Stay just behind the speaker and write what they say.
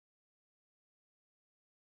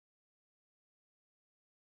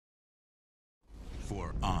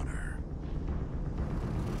for honor.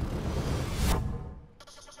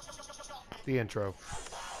 The intro.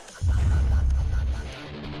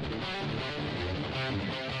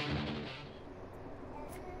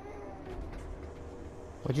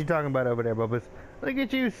 What you talking about over there, Bubba's? Look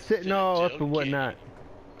at you sitting all up and whatnot.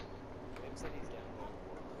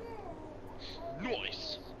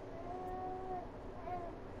 Nice.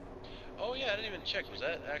 Oh yeah, I didn't even check. Was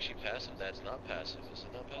that actually passive? That's not passive. Is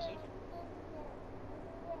it not passive?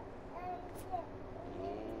 Ooh,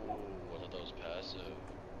 one of those passive.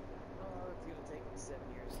 Oh, it's gonna take me 7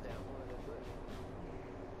 years to download it, but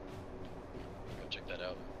Go check that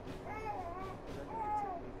out.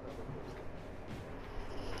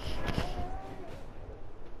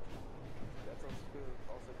 that's on Spoon.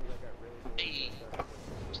 Also, because I got really Hey,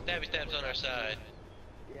 Stabby Stab's on our side.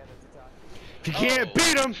 yeah, that's Itachired. If you can't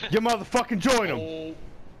beat him, you motherfucking join him. Oh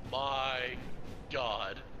my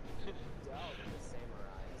god. Dog with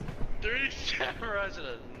the samurais. 30 samurais in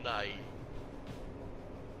a night.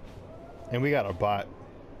 And we got a bot,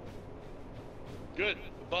 Good.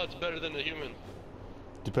 The bot's better than the human.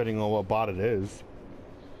 depending on what bot it is.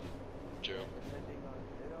 True. Depending on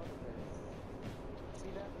it all depends. See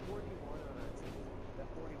that 41 on our team? That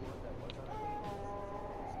 41 that was on our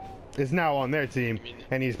team? It's now on their team,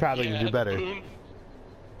 and he's probably gonna do better. Boom.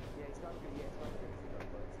 Yeah, he's probably gonna do our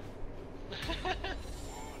parts.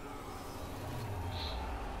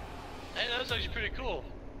 Hey, that was actually pretty cool.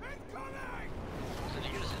 It's in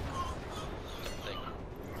unison. Thing.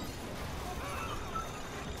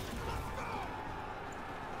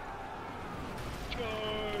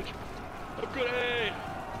 Charge! Upgrade!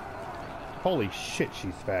 Holy shit,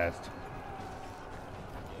 she's fast.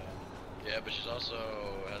 Yeah, but she's also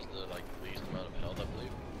has the like least amount of health, I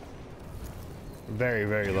believe. Very,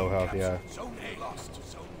 very low health, yeah. Zone A lost to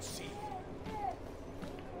Zone C.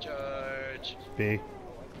 Charge! B.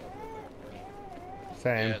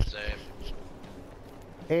 Same. Yeah, same.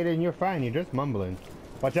 Aiden, you're fine. You're just mumbling.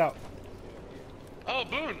 Watch out. Oh,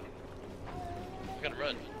 Boone! I gotta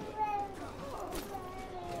run.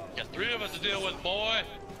 Got 3 of us to deal with, boy!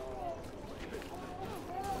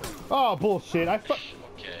 Oh, bullshit.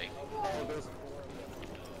 Okay.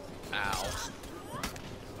 Ow.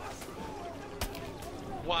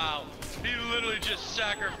 Wow. He literally just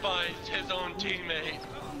sacrificed his own teammate.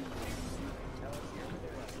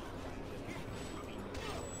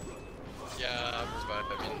 Yeah, I'm revived.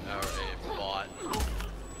 I mean, a bot. Did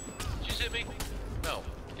you just hit me? No.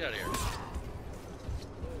 Get out of here.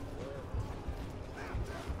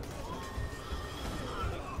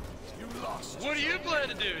 You lost. What do you plan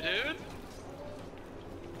to do, dude?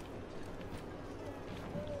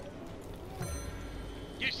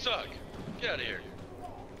 You suck. Get out of here.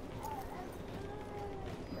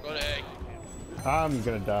 Go to A. I'm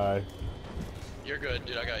gonna die. You're good,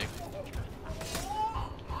 dude. I got you.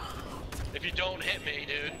 If you don't hit me,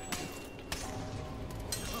 dude.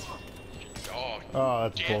 Oh,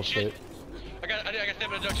 that's damn bullshit. shit. I got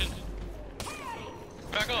stamina reduction.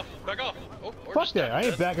 Back off. Oh, or Fuck just that, I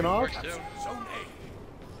ain't stamina. backing off. Works too. Zone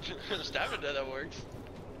A. Stamina, that works.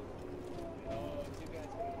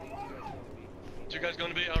 2 guys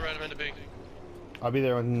going to be? Alright, I'm in to be. I'll be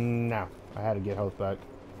there now. I had to get health back.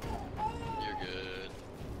 You're good.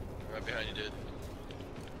 Right behind you, dude.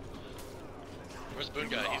 Where's the Boone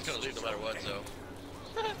guy? He's gonna leave no matter what, so.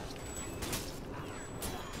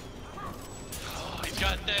 Oh, he's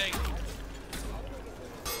got thing.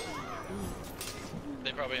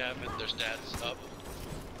 They probably have their stats up.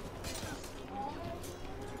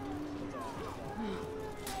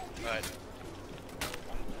 Alright.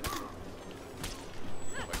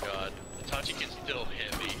 Oh my god. Itachi can still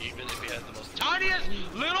hit me even if he has the most tiniest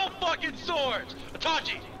little fucking swords!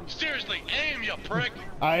 Itachi! Seriously, aim, you prick!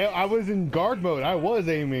 I was in guard mode. I was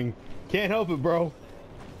aiming. Can't help it, bro.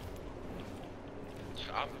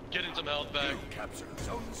 I'm getting some health back. Capture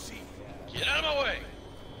Zone C. Get out of my way!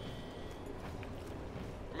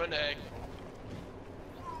 Renee.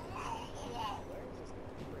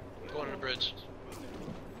 Going to the bridge.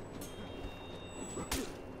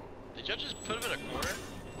 Did you just put him in a corner?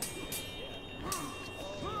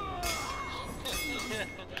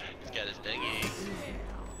 He's got his dinghy.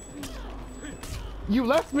 You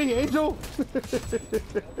left me, Angel.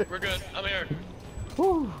 We're good. I'm here.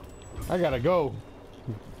 Whew. I gotta go.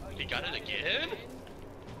 He got it again?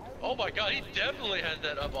 Oh my god, he definitely has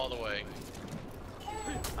that up all the way.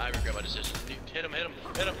 I regret my decision. Hit him.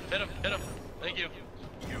 Thank you.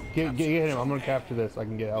 Get him. I'm gonna capture this. I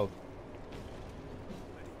can get health.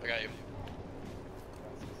 I got you.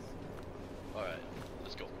 Alright,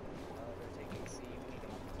 let's go. They're taking C.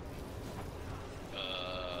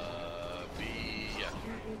 B, yeah.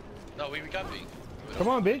 No, we got B. Come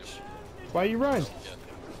on, bitch. Why you run? Yeah.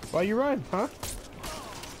 Why you run, huh?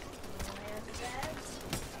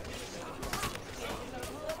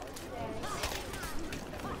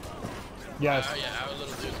 Yes. Yeah, our little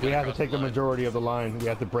dude's We gotta have to cross take the line. majority of the line. We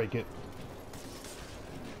have to break it.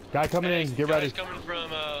 Guy coming Hey, in. Get guys ready. coming from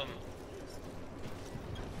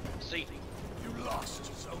C. You lost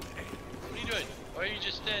zone A. What are you doing? Why are you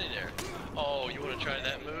just standing there? Oh, you want to try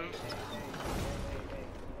that move?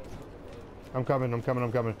 I'm coming. I'm coming.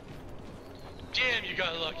 I'm coming. Damn, you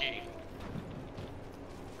got lucky.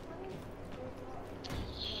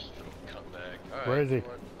 Come back. All right. Where is he? You know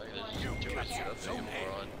what? I gotta do his shit up there, you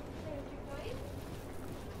moron.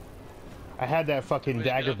 I had that fucking Wait, get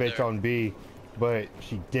dagger up bitch there. on B, but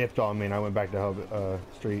she dipped on me and I went back to Hub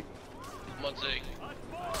Street. Come on, Z.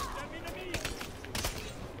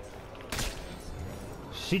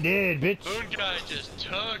 She did, bitch. Boon guy just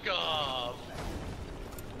took off.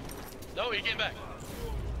 No, he came back.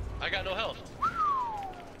 I got no health.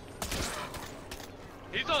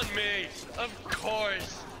 He's on me. Of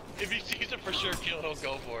course. If he sees a for sure kill, he'll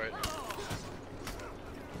go for it.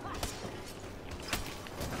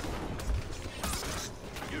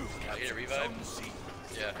 I get a revive? Zone C.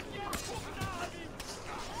 Yeah.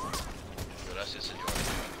 Good, that's just enjoy.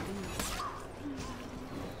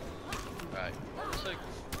 Alright. Looks like...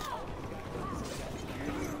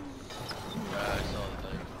 I saw the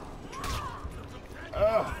thing.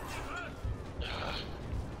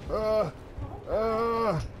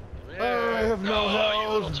 I have no oh, you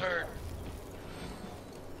little health. turd.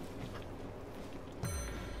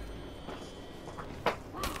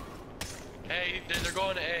 Hey, they're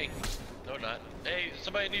going to A. No, not. Hey,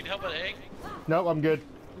 somebody need help at A? Nope, I'm good.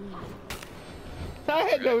 I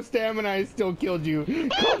had no stamina, I still killed you.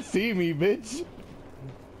 Come see me, bitch.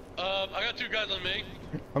 I got two guys on me.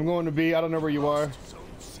 I'm going to B, I don't know where you are. Zone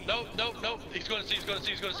C. Nope, nope, nope. He's going to C, he's going to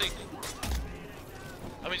C, he's going to C.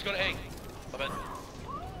 I mean, he's going to A. My bad.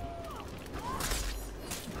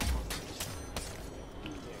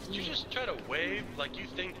 Did you just try to wave like you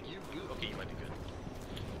think you... Okay, you might be good.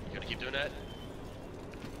 You gonna keep doing that?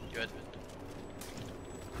 Good.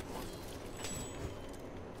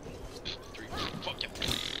 3, fuck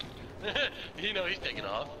yeah. You know he's taking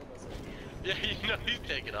off. Yeah, you know he's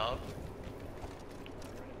taking off.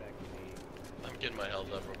 I'm getting my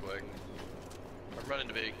health up real quick. I'm running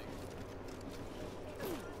to B.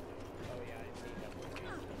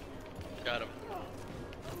 Got him.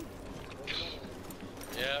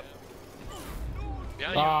 Yep.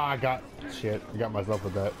 Behind you. Ah, I got shit. I got myself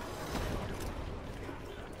with that.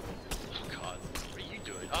 Oh god, what are you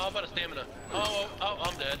doing? Oh, I'm out of stamina. Oh,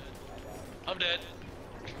 I'm dead. I'm dead.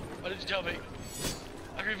 Why didn't you tell me?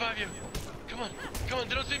 I can revive you. Come on,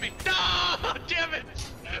 they don't see me. No, damn it!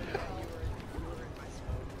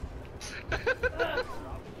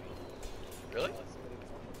 Really?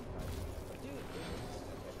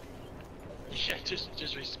 Yeah, just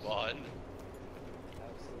respawn.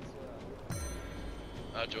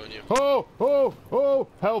 I'll join you. Oh, oh, oh,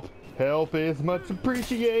 help. Help is much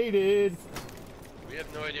appreciated. We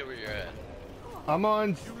have no idea where you're at. I'm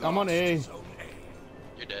on A. Zone A.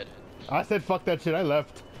 You're dead. I said fuck that shit, I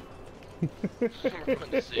left. We're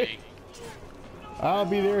going to see. I'll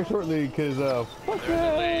be there shortly, cause fuck There's a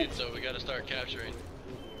that. lead, so we gotta start capturing.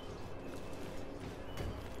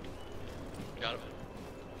 Got him.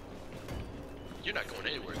 You're not going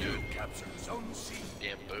anywhere, dude. Capture zone C.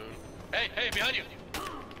 Damn boon. Hey, behind you!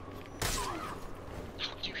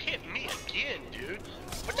 You hit me again, dude.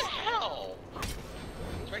 What the hell?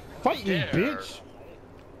 It's right Fight me, there. bitch.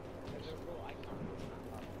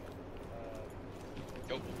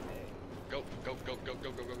 Go. Go.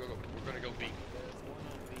 We're gonna go B.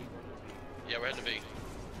 Yeah, we're heading to B.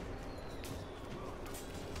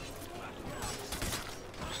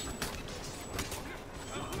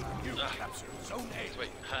 You capture zone A. Wait,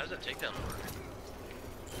 how does that takedown work?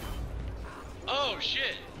 Oh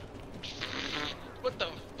shit! What the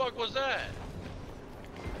fuck was that?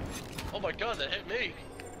 Oh my god, that hit me.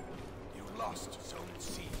 You lost zone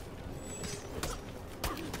C.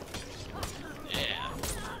 Yeah.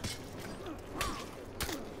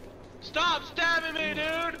 Stop stabbing me,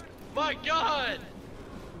 dude! My god!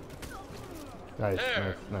 Nice,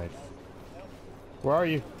 There. nice. Where are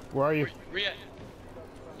you? Where are you? React.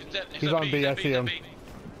 He's on B, I see him. Okay,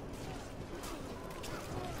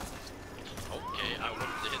 I wanted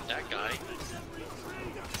to hit that guy.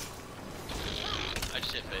 I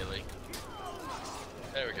just hit Bailey.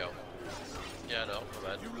 There we go. Yeah, no, my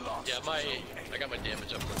bad. You lost Yeah, I got my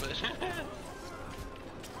damage up a little bit.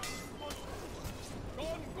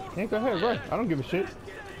 Yeah, go ahead, run. I don't give a shit.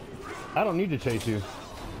 I don't need to chase you.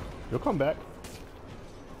 You'll come back.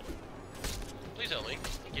 Please help me.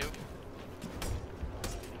 Thank you.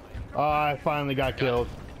 I finally got killed.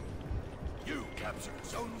 You captured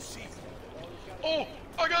Zone C. Oh!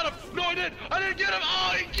 I got him! No, I didn't! I didn't get him!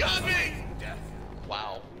 Oh, he got me! Death.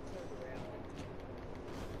 Wow.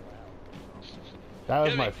 That was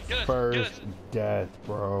Get my me, get us, first death,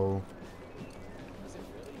 bro.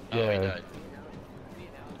 Oh, he Yeah. died.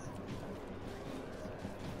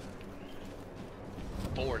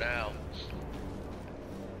 4 now.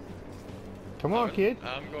 Come on, kid.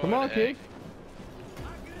 I'm going Come on, to kid.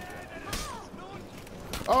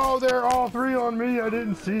 Oh, they're all three on me. I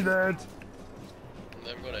didn't see that.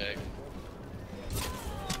 I'm going to egg.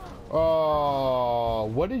 Oh,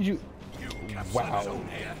 what did you? You captured Wow. Zone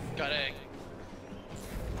A. Got egg.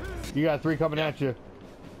 You got three coming at you.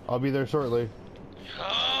 I'll be there shortly.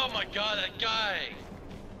 Oh my god, that guy!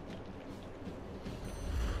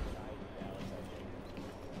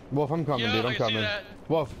 Wolf, I'm coming, Yeah, dude. I I'm can see coming. that.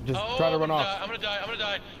 Wolf, just Oh, try to run I'm off. I'm gonna die, I'm gonna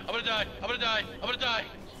die, I'm gonna die, I'm gonna die, I'm gonna die, I'm gonna die!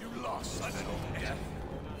 You lost Zone Death.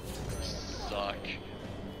 Suck.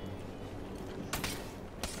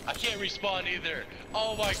 I can't respawn either.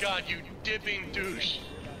 Oh my god, you dipping douche.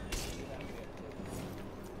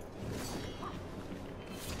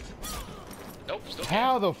 Nope, still can't.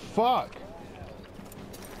 How the fuck?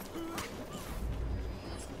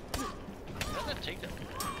 How did that take that?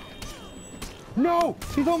 No,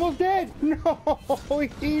 he's almost dead. No,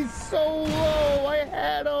 he's so low. I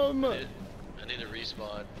had him. I need to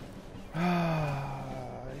respawn.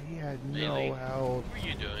 He had no Bailey, health. what are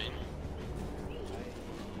you doing?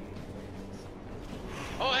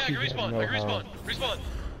 Oh, hey, I can He had respawn, no I can respawn, health. respawn.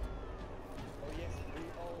 Oh yes,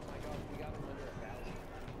 oh my god, we got him under 1,000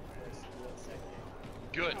 for a split second.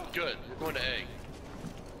 Good, good, we're going to A.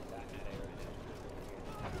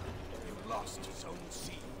 You lost Zone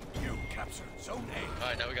C. You captured Zone A.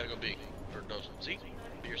 Alright, now we gotta go B. Or no, C?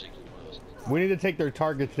 B or C? One of those. We need to take their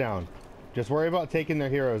targets down. Just worry about taking their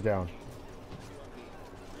heroes down.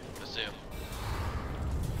 Let's see him.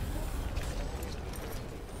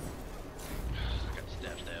 I got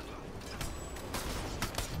stab.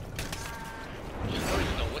 I don't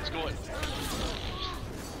even know what's going.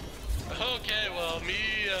 Okay, well, me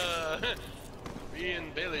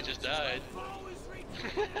and Bailey just died.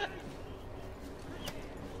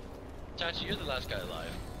 Tachi, you're the last guy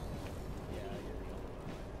alive.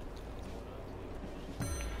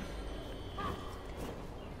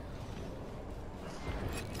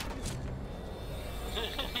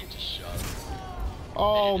 Just shot him.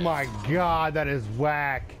 Oh my god, that is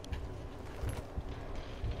whack.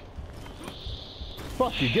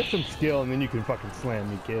 Fuck you, get some skill and then you can fucking slam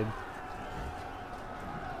me, kid.